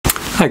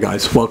Hi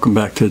guys, welcome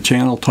back to the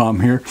channel. Tom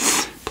here.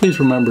 Please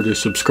remember to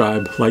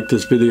subscribe, like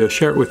this video,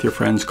 share it with your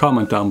friends,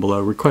 comment down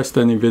below, request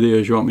any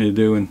videos you want me to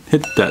do, and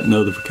hit that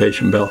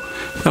notification bell.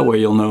 That way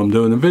you'll know I'm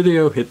doing a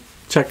video.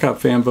 Check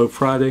out Fan Vote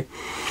Friday,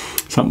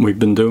 something we've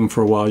been doing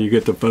for a while. You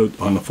get to vote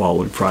on the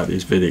following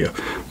Friday's video.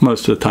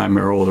 Most of the time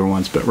they're older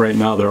ones, but right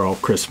now they're all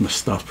Christmas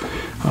stuff.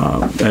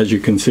 As you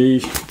can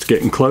see, it's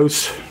getting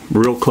close,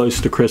 real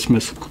close to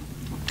Christmas.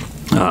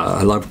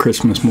 I love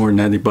Christmas more than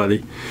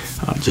anybody.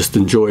 Just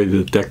enjoy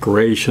the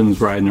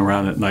decorations, riding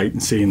around at night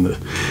and seeing the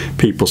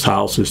people's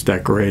houses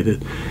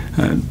decorated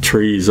and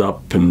trees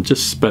up and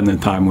just spending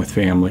time with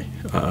family.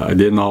 I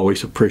didn't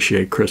always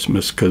appreciate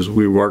Christmas because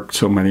we worked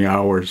so many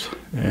hours,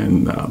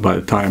 and by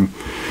the time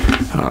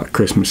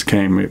Christmas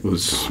came, it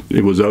was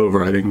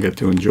over. I didn't get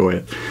to enjoy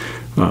it.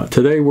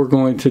 Today we're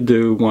going to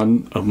do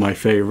one of my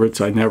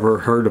favorites. I never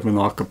heard of an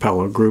a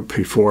cappella group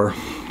before.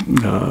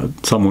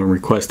 Someone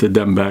requested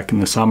them back in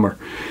the summer,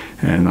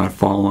 and I've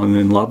fallen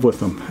in love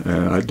with them.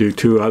 I do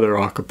two other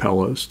a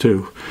cappellas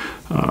too.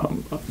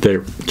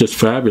 They're just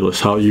fabulous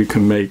how you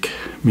can make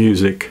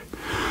music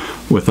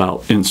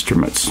without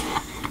instruments.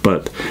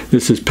 But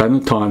this is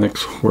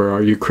Pentatonix, Where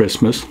Are You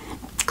Christmas?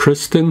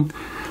 Kristen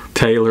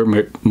Taylor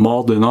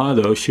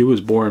Maldonado, she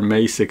was born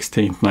May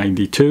 16,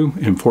 92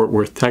 in Fort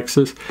Worth,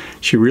 Texas.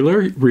 She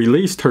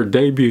released her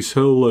debut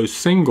solo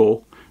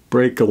single,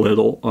 Break a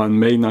Little, on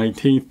May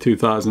 19,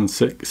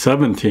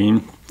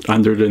 2017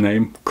 under the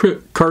name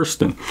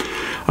Kirsten.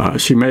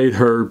 She made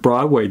her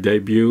Broadway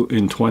debut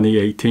in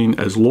 2018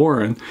 as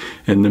Lauren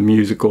in the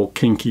musical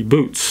Kinky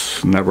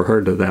Boots. Never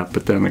heard of that,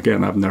 but then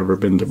again, I've never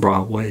been to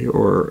Broadway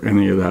or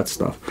any of that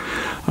stuff.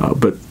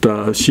 But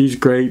she's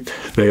great.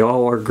 They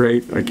all are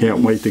great. I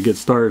can't wait to get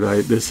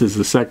started. This is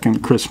the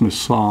second Christmas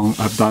song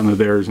I've done of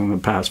theirs in the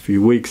past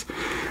few weeks.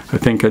 I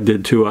think I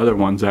did two other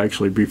ones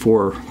actually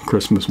before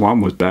Christmas.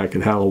 One was back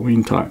at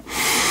Halloween time.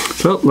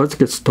 So let's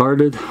get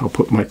started. I'll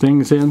put my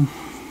things in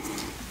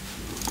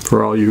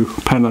for all you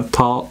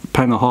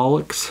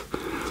pentaholics.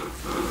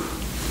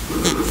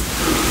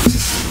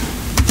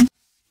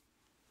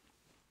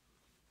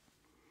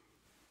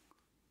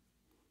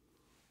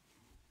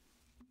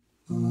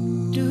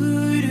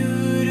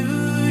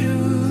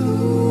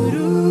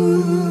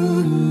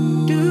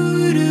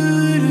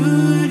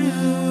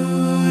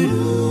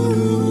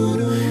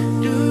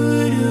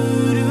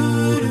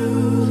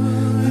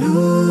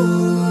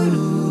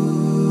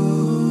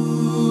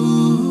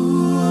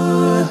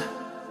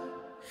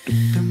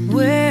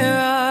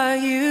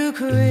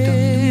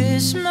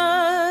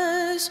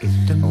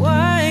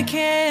 Why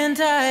can't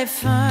I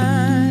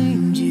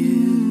find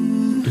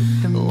you?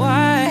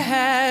 Why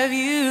have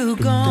you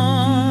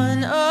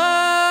gone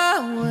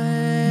away?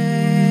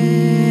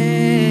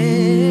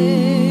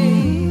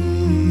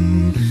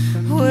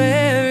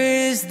 Where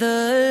is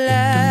the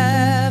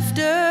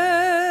laughter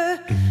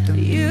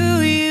you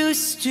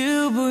used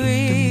to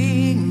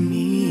bring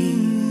me?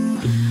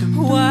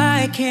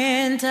 Why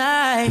can't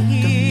I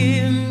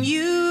hear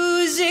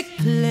music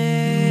play?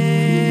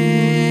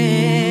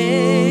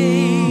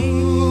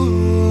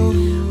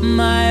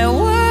 My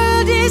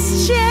world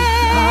is changing.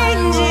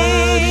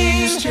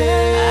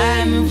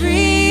 I'm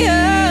rearranging.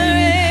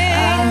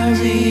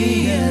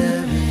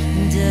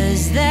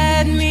 Does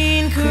that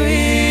mean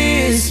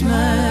Christmas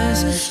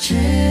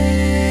changes?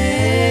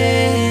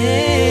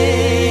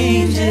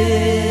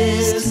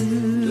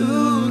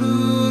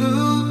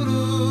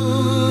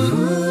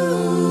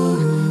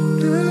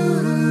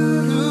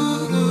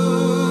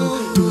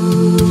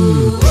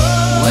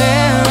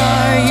 Where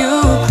are you,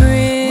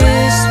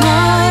 Christmas?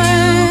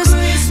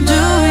 Do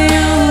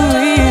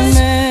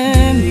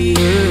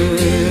you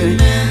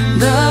remember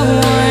the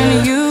one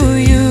you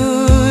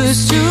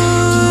used to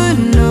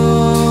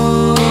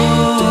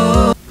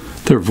know?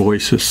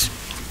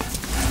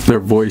 Their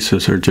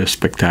voices are just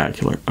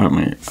spectacular. I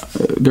mean,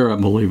 they're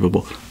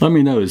unbelievable. Let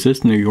me know, is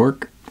this New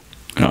York?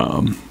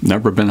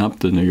 Never been up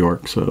to New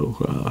York, so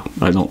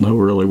I don't know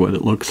really what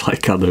it looks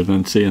like other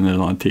than seeing it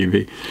on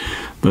TV.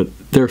 But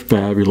they're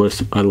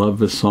fabulous. I love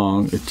this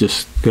song. It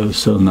just goes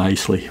so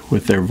nicely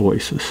with their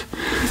voices.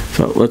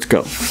 So let's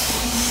go.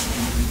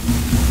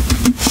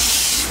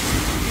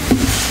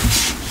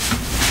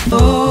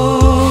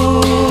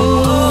 Oh,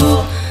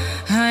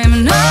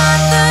 I'm not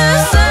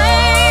the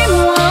same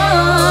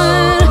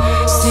one.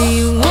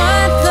 See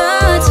what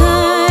the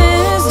time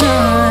has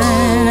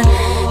done.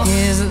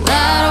 Is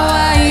that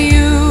why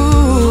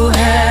you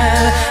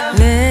have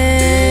let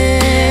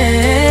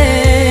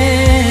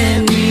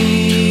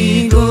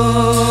me go?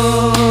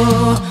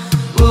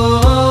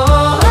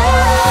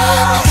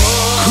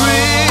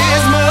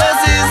 Christmas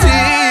is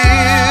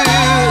here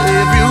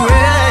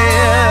everywhere.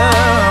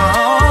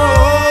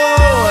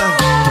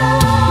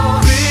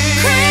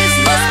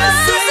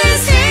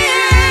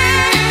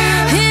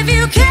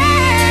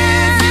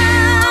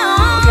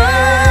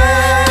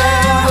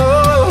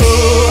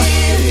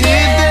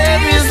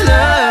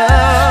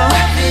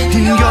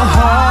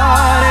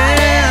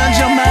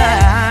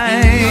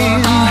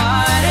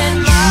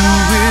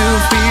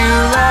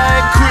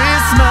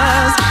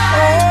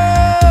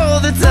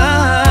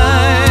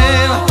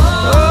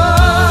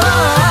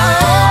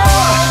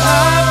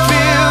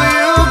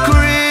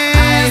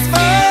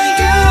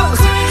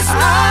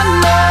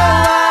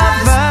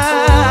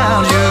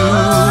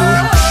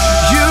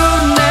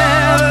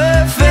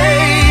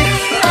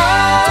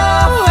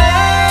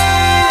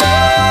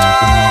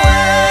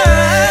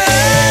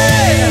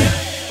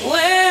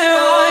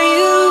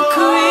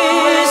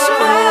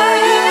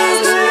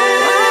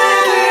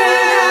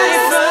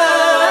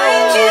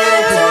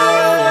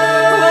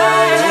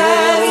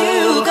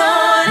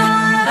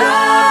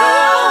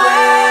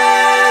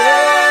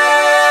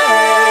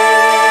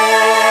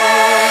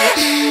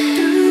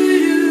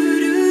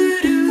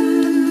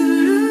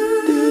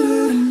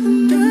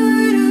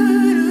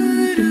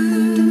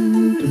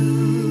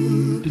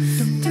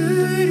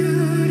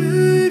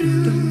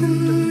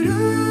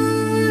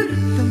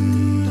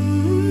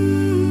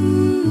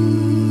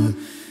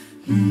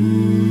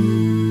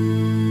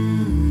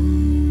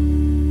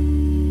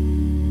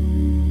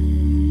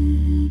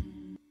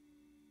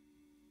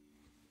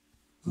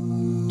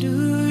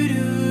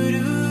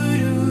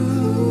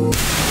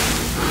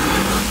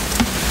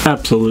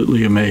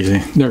 Absolutely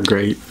amazing. They're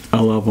great.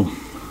 I love them.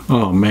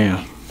 Oh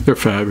man, they're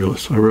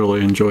fabulous. I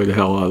really enjoy the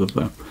hell out of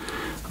them.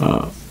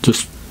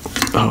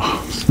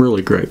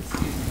 Really great.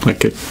 I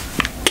could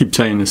keep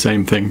saying the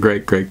same thing,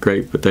 great, great,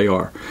 great, but they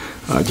are.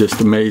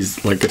 Just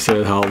amazed, like I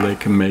said, how they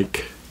can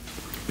make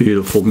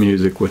beautiful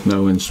music with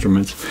no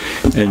instruments.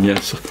 And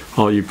yes,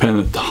 all you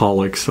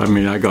Pentatonix, I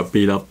mean, I got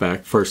beat up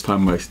back first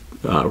time I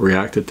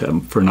reacted to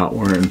them for not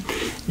wearing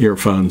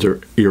earphones or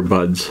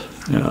earbuds.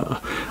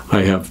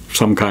 I have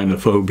some kind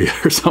of phobia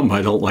or something.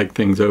 I don't like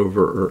things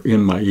over or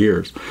in my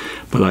ears,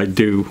 but I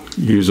do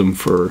use them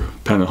for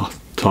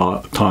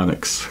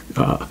Pentatonix.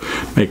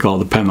 Make all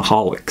the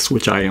Pentaholics,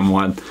 which I am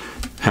one,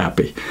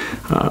 happy.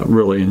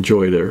 Really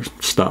enjoy their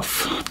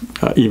stuff,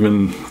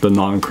 even the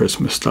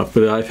non-Christmas stuff.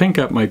 But I think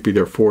that might be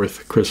their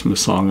 4th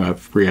Christmas song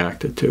I've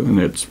reacted to, and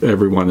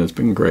everyone has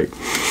been great.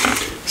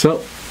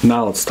 So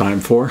now it's time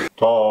for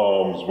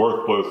Tom's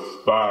Worthless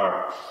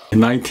Facts. In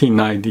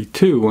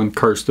 1992, when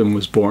Kirsten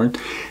was born,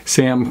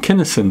 Sam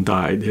Kinison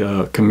died,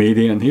 a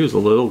comedian. He was a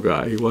little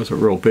guy. He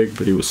wasn't real big,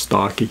 but he was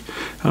stocky,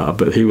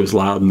 but he was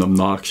loud and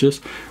obnoxious.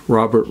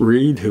 Robert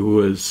Reed, who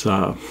was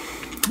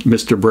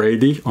Mr.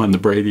 Brady on the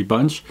Brady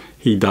Bunch,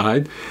 he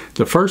died.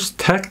 The first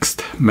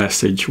text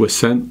message was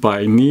sent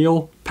by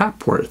Neil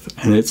Papworth,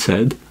 and it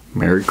said,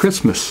 "Merry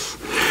Christmas."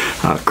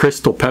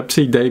 Crystal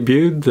Pepsi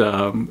debuted.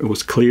 It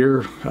was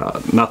clear,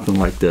 nothing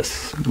like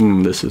this.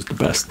 This is the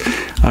best.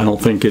 I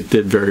don't think it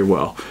did very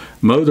well.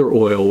 Motor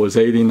oil was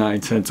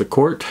 89 cents a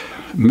quart.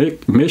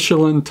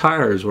 Michelin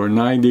tires were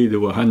 $90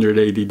 to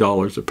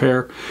 $180 a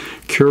pair.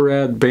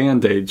 Curad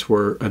Band-Aids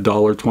were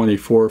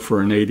 $1.24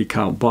 for an 80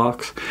 count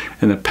box.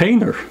 And a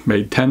painter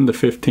made $10 to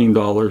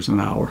 $15 an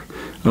hour.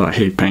 Oh, I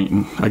hate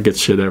painting. I get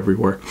shit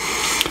everywhere.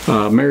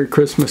 Merry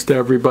Christmas to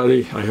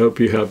everybody. I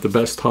hope you have the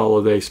best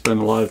holiday. Spend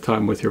a lot of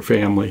time with your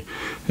family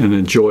and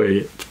enjoy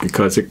it,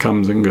 because it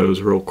comes and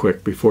goes real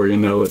quick. Before you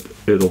know it,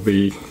 it'll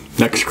be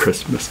next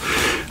Christmas,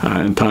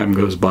 and time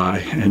goes by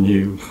and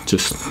you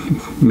just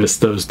miss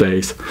those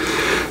days.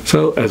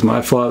 So as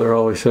my father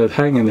always said,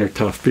 hang in there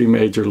tough, be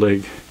major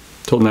league.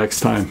 Till next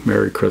time,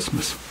 Merry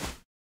Christmas.